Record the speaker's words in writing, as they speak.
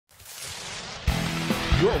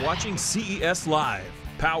You're watching CES Live,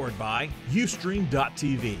 powered by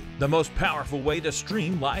Ustream.tv, the most powerful way to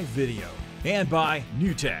stream live video, and by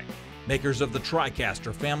NewTek, makers of the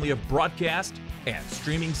TriCaster family of broadcast and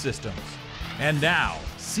streaming systems. And now,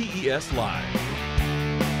 CES Live.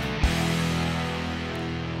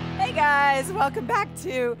 Hey guys, welcome back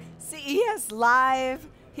to CES Live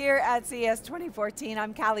here at CES 2014.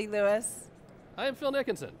 I'm Callie Lewis. I am Phil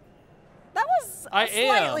Nickinson. That was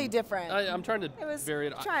slightly different. I'm trying to vary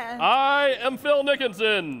it. Trying. I am Phil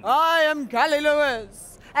Nickinson. I am Callie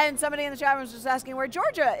Lewis. And somebody in the chat room was just asking where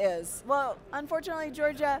Georgia is. Well, unfortunately,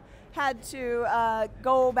 Georgia had to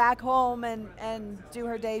go back home and do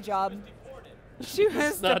her day job. She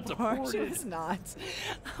was deported. She was not.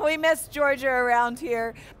 We miss Georgia around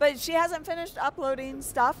here, but she hasn't finished uploading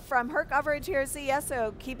stuff from her coverage here at CES,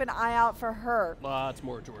 so keep an eye out for her. Lots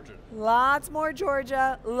more Georgia. Lots more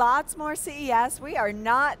Georgia, lots more CES. We are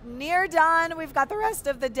not near done. We've got the rest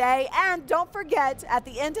of the day. And don't forget, at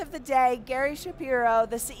the end of the day, Gary Shapiro,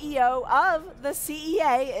 the CEO of the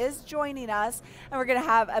CEA, is joining us, and we're going to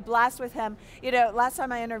have a blast with him. You know, last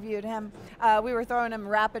time I interviewed him, we were throwing him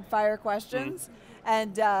rapid fire questions.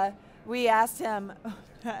 And we asked him,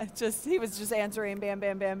 he was just answering, bam,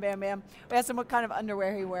 bam, bam, bam, bam. We asked him what kind of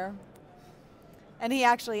underwear he wore. And he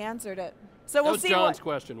actually answered it. So we'll see. That was John's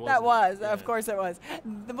question, wasn't it? That was, yeah. Of course it was.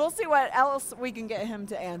 We'll see what else we can get him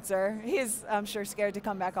to answer. He's, I'm sure, scared to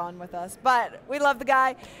come back on with us. But we love the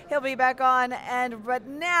guy. He'll be back on. But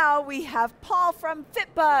now we have Paul from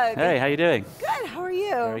FitBug. Hey, how you doing? Good, how are you?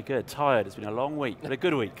 Very good. Tired. It's been a long week, but a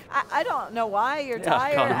good week. I don't know why you're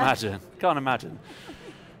tired. Can't imagine. Can't imagine.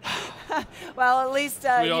 Well, at least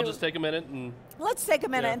we all just take a minute and... Let's take a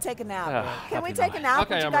minute and take a nap. Can we take a night. nap?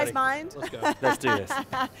 Okay, Would you I'm guys ready. mind? Let's go. Let's do this.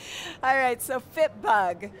 All right, so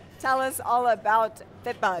FitBug. Tell us all about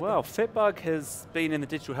FitBug. Well, FitBug has been in the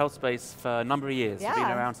digital health space for a number of years. Yeah. We've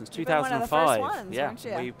been around since You've been 2005. one of the first ones, yeah, weren't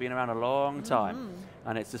you? we've been around a long time.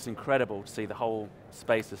 And it's just incredible to see the whole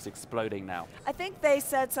space just exploding now. I think they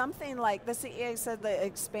said something like, the CEA said the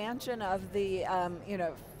expansion of the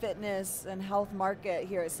fitness and health market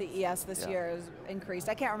here at CES this year has increased.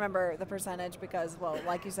 I can't remember the percentage because, well,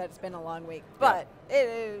 like you said, it's been a long week, but it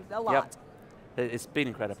is a lot. Yep. It's been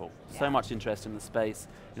incredible. So much interest in the space.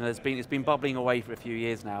 You know, it's been bubbling away for a few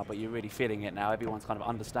years now, but you're really feeling it now. Everyone's kind of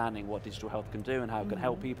understanding what digital health can do and how it can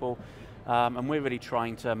help people. And we're really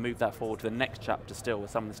trying to move that forward to the next chapter still with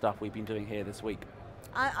some of the stuff we've been doing here this week.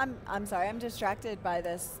 I'm sorry, I'm distracted by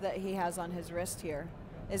this that he has on his wrist here.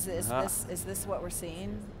 Is this what we're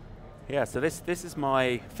seeing? Yeah, so this is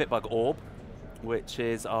my FitBug Orb, which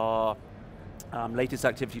is our latest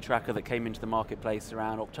activity tracker that came into the marketplace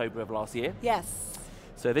around October of last year. Yes.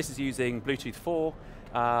 So this is using Bluetooth 4.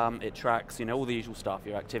 It tracks, all the usual stuff,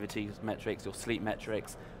 your activity metrics, your sleep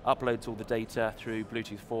metrics, uploads all the data through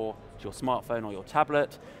Bluetooth 4 to your smartphone or your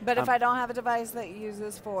tablet. But if I don't have a device that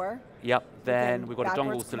uses 4? Yep, then we've got a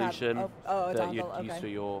dongle solution that you'd okay. use for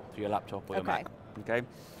your laptop or your Okay. Mac. Okay.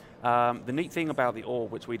 The neat thing about the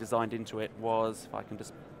Orb, which we designed into it, was, if I can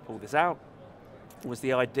just pull this out, was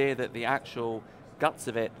the idea that the actual guts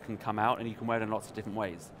of it can come out and you can wear it in lots of different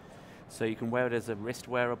ways. So you can wear it as a wrist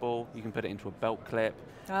wearable, you can put it into a belt clip,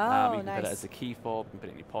 you can put it as a key fob, you can put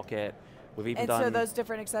it in your pocket. We've even done... so those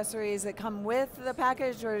different accessories that come with the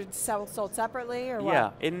package or sold separately or what?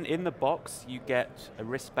 Yeah, in the box you get a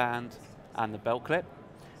wristband and the belt clip.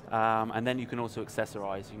 And then you can also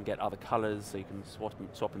accessorize. You can get other colors, so you can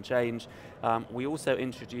swap and change. We also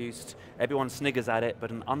introduced, everyone sniggers at it,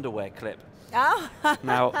 but an underwear clip. Oh.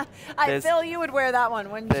 Now, I feel you would wear that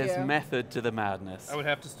one, wouldn't you? There's method to the madness. I would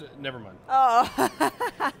have to, never mind. Oh.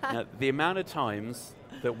 Now, the amount of times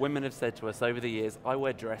that women have said to us over the years, I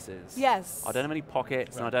wear dresses. Yes. I don't have any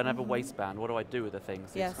pockets and I don't have a waistband. What do I do with the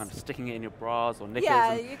things? Yes. It's kind of sticking it in your bras or knickers.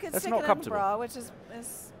 Yeah, you can that's stick not it comfortable. in the bra, which is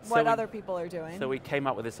what other people are doing. So we came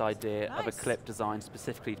up with this idea of a Nice. clip designed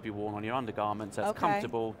specifically to be worn on your undergarment, so it's Okay.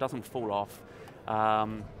 comfortable, doesn't fall off,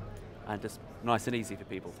 and just nice and easy for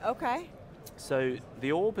people. Okay. So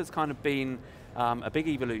the Orb has kind of been a big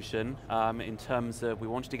evolution in terms of we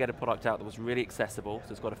wanted to get a product out that was really accessible,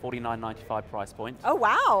 so it's got a $49.95 price point. Oh,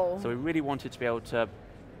 wow. So we really wanted to be able to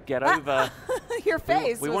get over... Your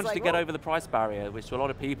face We was wanted like, to get whoa. over the price barrier, which to a lot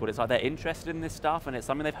of people, it's like they're interested in this stuff and it's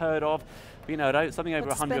something they've heard of, but something over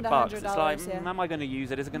But to spend $100, it's like, $100, am I going to use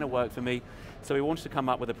it? Is it going to work for me? So we wanted to come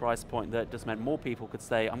up with a price point that just meant more people could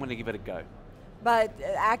say, I'm going to give it a go. But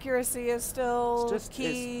accuracy is still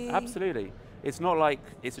key. Absolutely. It's not like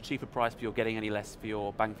it's a cheaper price, but you're getting any less for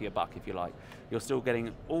your bang for your buck, if you like. You're still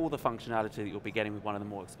getting all the functionality that you'll be getting with one of the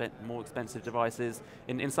more expensive devices,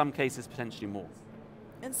 in some cases potentially more.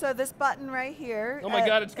 And so this button right here. Oh my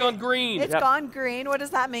God, it's gone green. It's gone green. What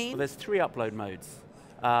does that mean? Well, there's 3 upload modes.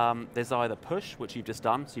 There's either push, which you've just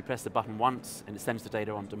done, so you press the button once and it sends the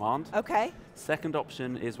data on demand. Okay. Second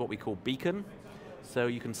option is what we call beacon. So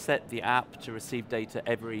you can set the app to receive data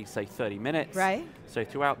every, say, 30 minutes. Right. So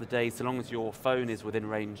throughout the day, so long as your phone is within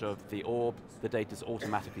range of the orb, the data's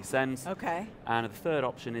automatically sent. Okay. And the third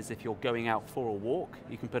option is if you're going out for a walk,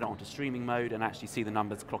 you can put it onto streaming mode and actually see the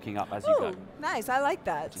numbers clocking up as you go. Nice. I like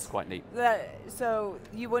that. Which is quite neat. So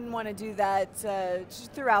you wouldn't want to do that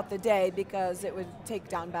just throughout the day because it would take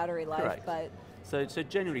down battery life. Correct. But So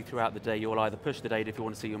generally throughout the day, you'll either push the data if you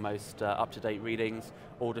want to see your most up-to-date readings,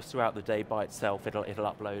 or just throughout the day by itself, it'll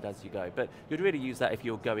upload as you go. But you'd really use that if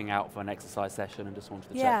you're going out for an exercise session and just wanted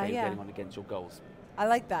to check that you're getting on against your goals. I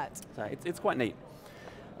like that. So it's quite neat.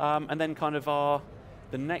 And then kind of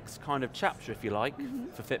the next kind of chapter, if you like,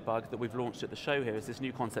 for FitBug that we've launched at the show here is this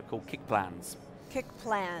new concept called Kick Plans. Kick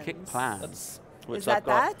plans. Kick Plans. Which Is that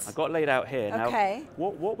I've got laid out here. Okay. Now,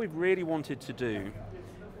 what we've really wanted to do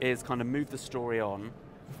is kind of move the story on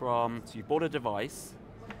from, so you bought a device,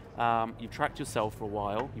 you've tracked yourself for a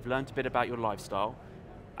while, you've learned a bit about your lifestyle,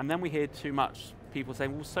 and then we hear too much people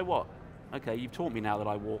saying, well, so what? Okay, you've taught me now that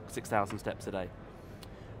I walk 6,000 steps a day.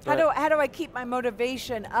 How do I keep my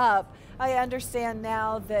motivation up? I understand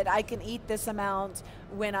now that I can eat this amount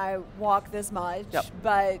when I walk this much,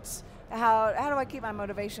 but how do I keep my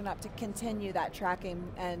motivation up to continue that tracking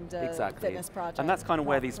and fitness project? And that's kind of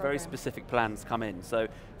where these program. very specific plans come in. So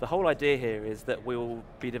the whole idea here is that we'll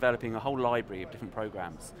be developing a whole library of different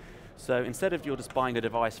programs. So instead of you're just buying a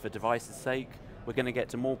device for device's sake, we're going to get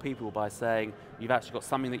to more people by saying you've actually got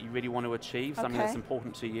something that you really want to achieve, something that's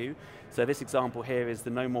important to you. So this example here is the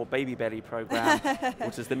No More Baby Belly program,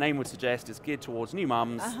 which as the name would suggest is geared towards new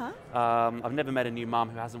mums. I've never met a new mum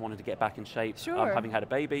who hasn't wanted to get back in shape having had a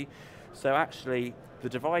baby. So actually, the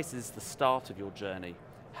device is the start of your journey.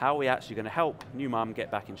 How are we actually going to help new mum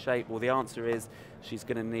get back in shape? Well, the answer is she's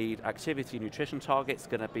going to need activity and nutrition targets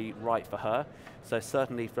going to be right for her. So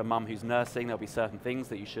certainly for a mum who's nursing, there'll be certain things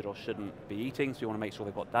that you should or shouldn't be eating, so you want to make sure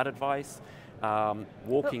they've got that advice.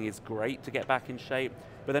 Walking is great to get back in shape,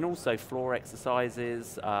 but then also floor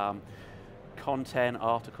exercises, content,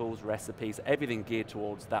 articles, recipes, everything geared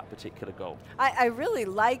towards that particular goal. I really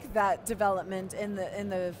like that development in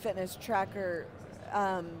the fitness tracker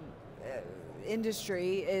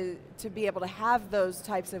industry to be able to have those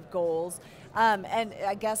types of goals. And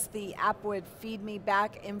I guess the app would feed me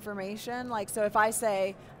back information. Like, so if I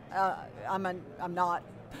say, I'm not,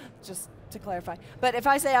 just to clarify, but if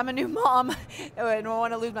I say I'm a new mom and I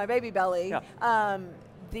want to lose my baby belly,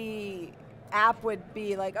 the app would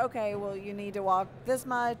be like, okay, well, you need to walk this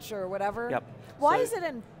much or whatever. Why is it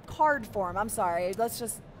in card form? I'm sorry, let's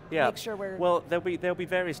just make sure we're... Well, there'll be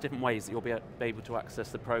various different ways that you'll be able to access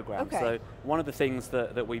the program. So one of the things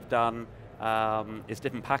that we've done is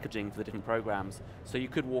different packaging for the different programs. So you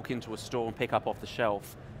could walk into a store and pick up off the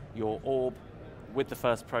shelf your orb with the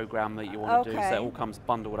first program that you want to do, so it all comes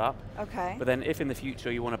bundled up. But then if in the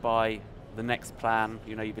future you want to buy the next plan,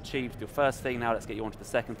 you know, you've achieved your first thing, now let's get you onto the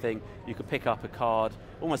second thing, you could pick up a card,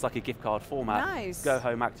 almost like a gift card format, go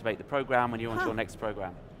home, activate the program, and you're onto your next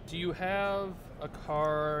program. Do you have a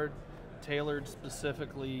card tailored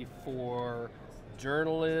specifically for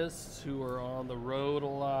journalists who are on the road a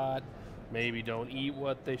lot, maybe don't eat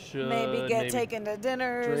what they should, maybe get taken to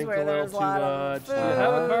dinners where there's a lot of food? Do you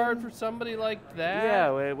have a card for somebody like that?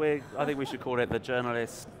 Yeah, I think we should call it the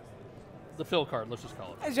journalist. The Phil card, let's just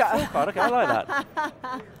call it. Phil card, okay, I like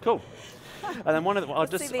that. Cool. And then I'm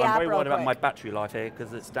very worried about my battery life here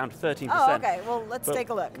because it's down to 13%. Oh, okay, well, let's take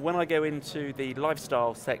a look. When I go into the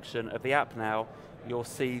lifestyle section of the app now, you'll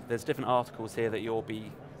see there's different articles here that you'll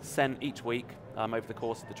be sent each week over the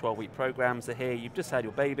course of the 12-week programs. So here, you've just had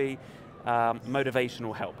your baby,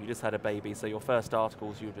 motivational help. You just had a baby, so your first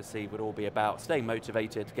articles you would receive would all be about staying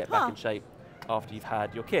motivated to get back in shape after you've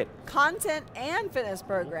had your kid. Content and fitness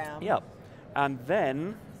program. Yep. And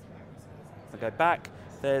then, I go back,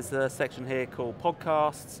 there's a section here called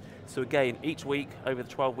podcasts. So again, each week, over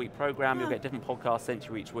the 12-week program, you'll get different podcasts sent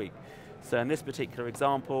to you each week. So in this particular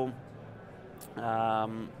example,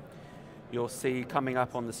 you'll see coming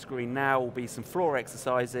up on the screen now will be some floor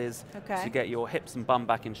exercises to get your hips and bum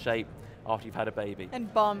back in shape after you've had a baby.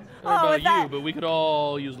 And bum. I don't know about you, but we could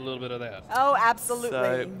all use a little bit of that. Oh, absolutely.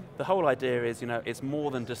 So the whole idea is, you know, it's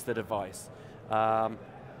more than just the device.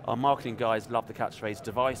 Our marketing guys love the catchphrase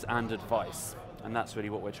device and advice, and that's really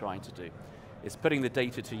what we're trying to do. It's putting the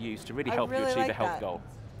data to use to really help you achieve a health goal.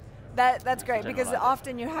 That's great, because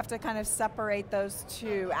often you have to kind of separate those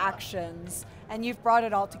two actions, and you've brought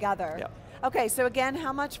it all together. Okay, so again,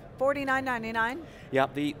 how much? $49.99? Yeah,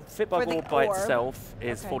 the For FitBug the orb by orb. itself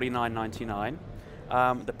is Okay. $49.99.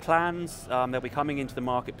 The plans, they'll be coming into the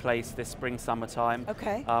marketplace this spring, summertime.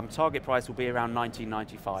 Okay. Target price will be around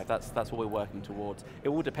 $19.95. That's what we're working towards. It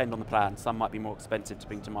will depend on the plan. Some might be more expensive to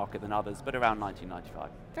bring to market than others, but around $19.95.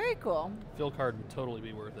 Very cool. Phil card would totally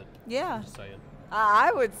be worth it. Yeah. Just saying.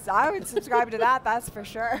 I would subscribe to that, that's for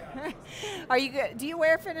sure. Are you good? Do you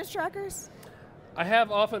wear fitness trackers? I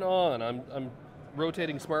have off and on. I'm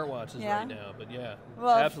rotating smartwatches Yeah. right now, but yeah,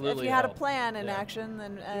 Well, absolutely. if you had a help. plan in Yeah. action,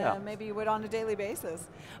 then Yeah. maybe you would on a daily basis.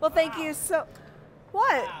 Well, thank you so.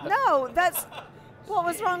 What? No, that's. What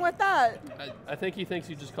was wrong with that? I think he thinks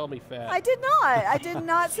you just called me fat. I did not. I did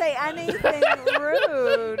not say anything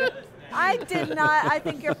rude. I did not. I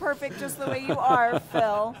think you're perfect just the way you are,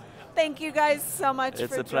 Phil. Thank you guys so much for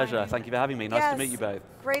It's a pleasure. joining. Thank you for having me. Nice to meet you both.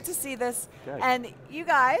 Great to see this. Great. And you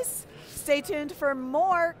guys, stay tuned for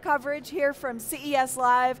more coverage here from CES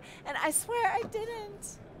Live. And I swear I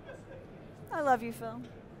didn't. I love you, Phil.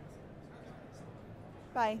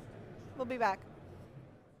 Bye. We'll be back.